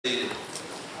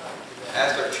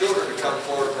ask our children to come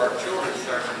forward for our children's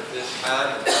sermon at this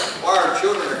time. While our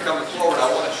children are coming forward,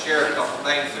 I want to share a couple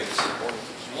things with you.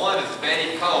 One is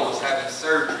Betty Cole is having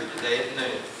surgery today at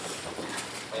noon.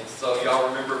 And so y'all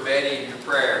remember Betty in your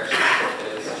prayers.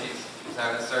 She's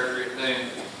having surgery at noon.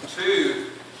 Two,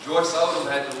 Joyce Odom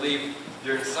had to leave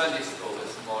during Sunday school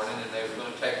this morning, and they were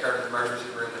going to take her to the emergency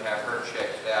room and have her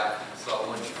checked out. So I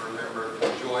want you to remember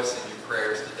Joyce in your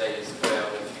prayers today as well,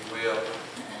 if you will.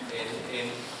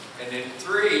 And then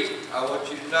three, I want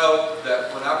you to know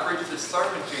that when I preach this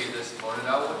sermon to you this morning,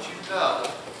 I want you to know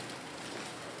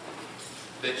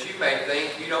that you may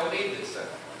think you don't need this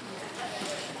sermon.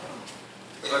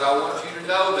 But I want you to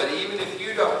know that even if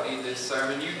you don't need this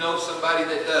sermon, you know somebody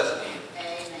that does need it.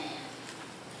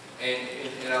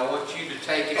 Amen. And I want you to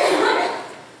take it to them.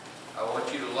 I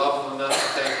want you to love them enough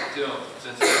to take it to them.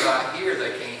 Since they're not here,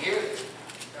 they can't hear it.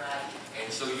 Right.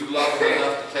 And so you love them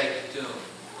enough to take it to them.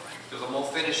 Because I'm going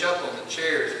to finish up on the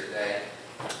chairs today.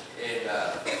 And I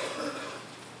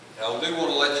do want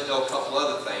to let you know a couple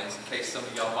other things in case some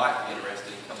of y'all might be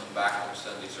interested in coming back on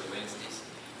Sundays or Wednesdays.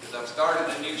 Because I've started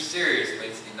a new series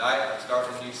Wednesday night. I'm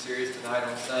starting a new series tonight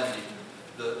on Sunday.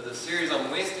 The series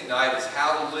on Wednesday night is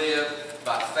How to Live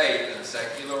by Faith in a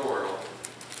Secular World.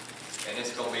 And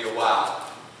it's going to be a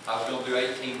while. I was going to do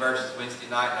 18 verses Wednesday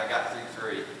night and I got through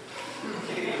 3.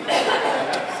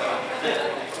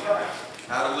 So,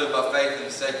 how to live by faith in a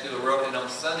secular world. And on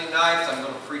Sunday nights, I'm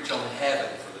going to preach on heaven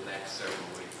for the next several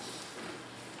weeks.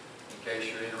 In case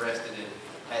you're interested in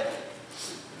heaven,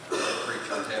 I'm going to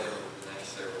preach on heaven for the next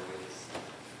several weeks.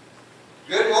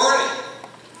 Good morning.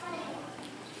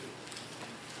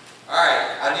 All right,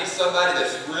 I need somebody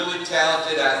that's really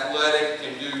talented, athletic,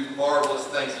 can do marvelous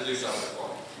things to do something for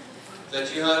me. Is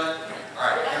that you, Hunter? All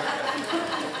right.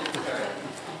 Okay.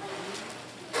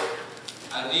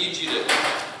 I need you to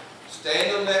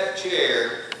stand on that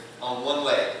chair on one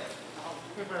leg.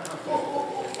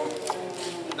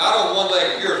 Not on one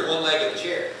leg of yours, one leg of the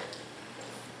chair.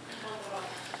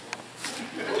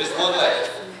 Just one leg.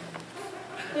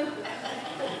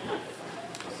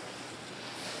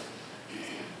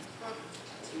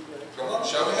 Come on,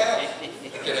 show me how.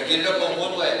 Can I get it up on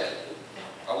one leg?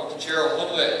 I want the chair on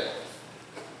one leg.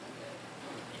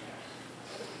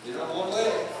 Get it on one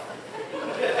leg.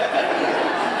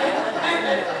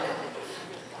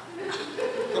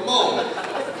 Come on,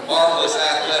 marvelous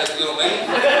athletic little man.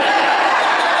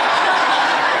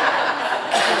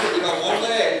 Get on one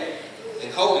leg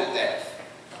and hold it there.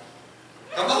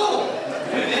 Come on.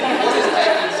 What is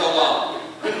taking so long?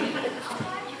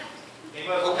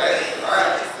 Okay, all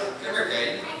right. Come here,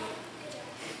 Katie.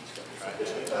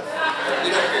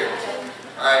 Get up here.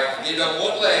 All right, get it on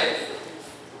one leg.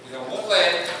 Get on one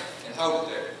leg and hold it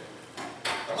there.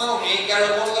 Come on, you ain't got it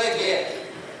on one leg yet.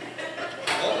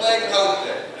 One leg and hold it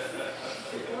there.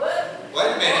 Wait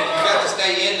a minute, you got to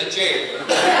stay in the chair. Get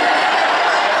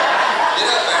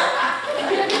up there.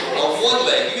 On one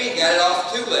leg. You ain't got it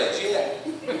off 2 legs yet.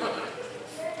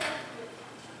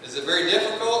 Is it very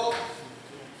difficult?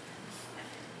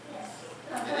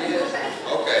 It is?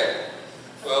 Okay.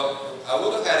 Well, I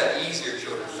would have had an easier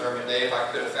children's sermon day if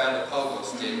I could have found a pogo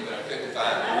stick, but I couldn't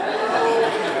find it.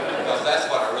 Because that's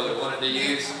what I really wanted to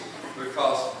use.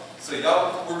 Because, so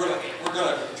y'all, we're gonna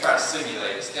try to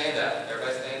simulate it. Stand up.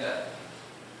 Everybody stand up.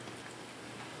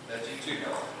 That's you too,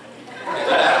 no. Okay,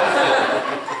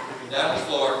 down on the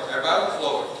floor. Everybody on the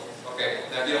floor. Okay,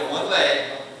 now get on one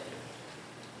leg.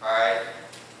 Alright.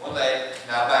 One leg.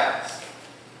 Now balance.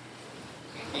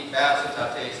 And keep bouncing until I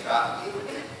tell you stop.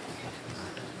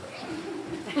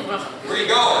 Where are you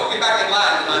going? Get back in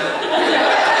line, honey.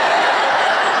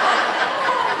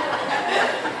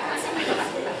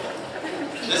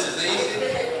 This is easy?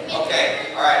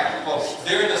 Okay, all right. Well,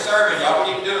 during the sermon, y'all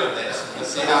keep doing this. Let's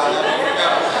see how long you can go.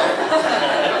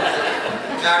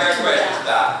 Now I got a question.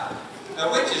 Stop. Now,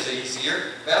 which is easier?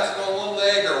 Bouncing on one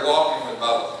leg or walking with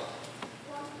both?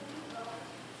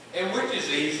 And which is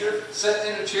easier?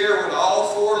 Sitting in a chair when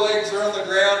all 4 legs are on the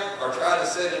ground, or trying to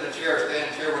sit in a chair or stand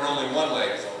in a chair when only 1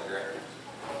 leg is on the ground?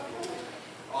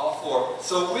 All 4.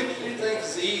 So which do you think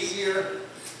is easier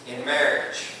in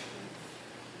marriage?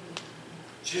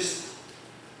 Just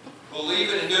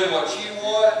believing and doing what you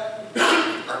want,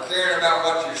 or caring about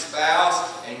what your spouse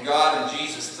and God and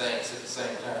Jesus thinks at the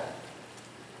same time?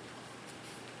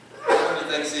 What do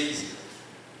you think is easier?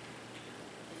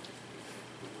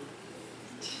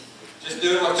 Just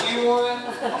doing what you want,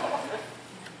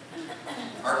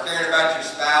 or caring about your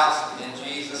spouse and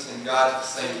Jesus and God at the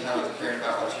same time as caring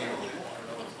about what you want?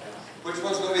 Which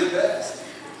one's going to be the best?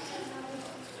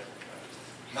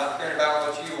 Not caring about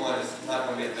what you want is not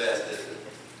going to be the best, is it?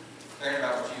 Caring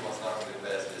about what you want is not going to be the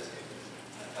best, is it?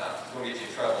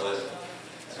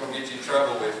 in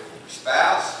trouble with your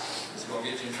spouse. It's going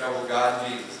to get you in trouble with God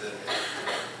and Jesus, isn't it?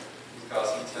 Because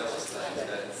He tells us things,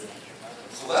 doesn't He?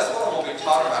 So that's what I'm going to be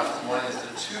talking about this morning, is the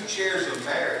two chairs of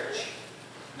marriage.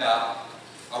 Now,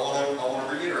 I want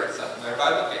to reiterate something.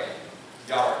 Everybody look at me.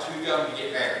 Y'all are too young to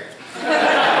get married.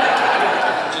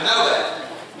 Did you know that?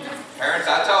 Parents,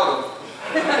 I told them.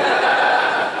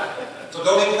 So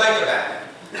don't even think about it.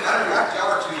 Matter of fact, y'all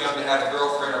are too young to have a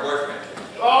girlfriend or boyfriend.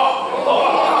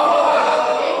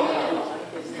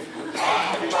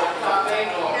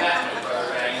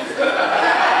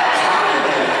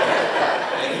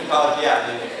 And he called you out,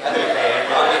 didn't he? That's okay.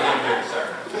 I'll get him during the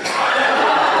sermon.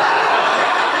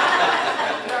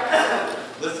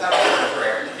 Let's have a word of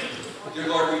prayer. Dear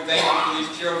Lord, we thank you for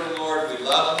these children, Lord. We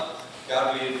love them.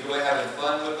 God, we enjoy having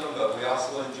fun with them, but we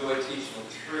also enjoy teaching them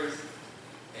truth.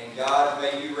 And God,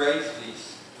 may you raise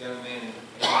these young men and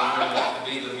young women to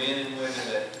be the men and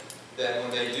women that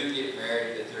when they do get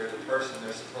married, that they're the person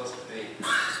they're supposed to be.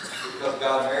 Because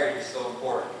God, marriage is so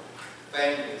important.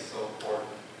 Family is so important.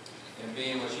 And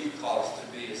being what you call us to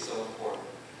be is so important.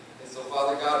 And so,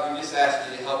 Father God, we just ask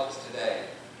you to help us today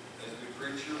as we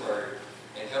preach your word,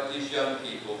 and help these young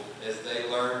people as they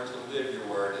learn to live your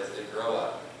word as they grow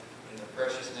up. In the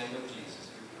precious name of Jesus.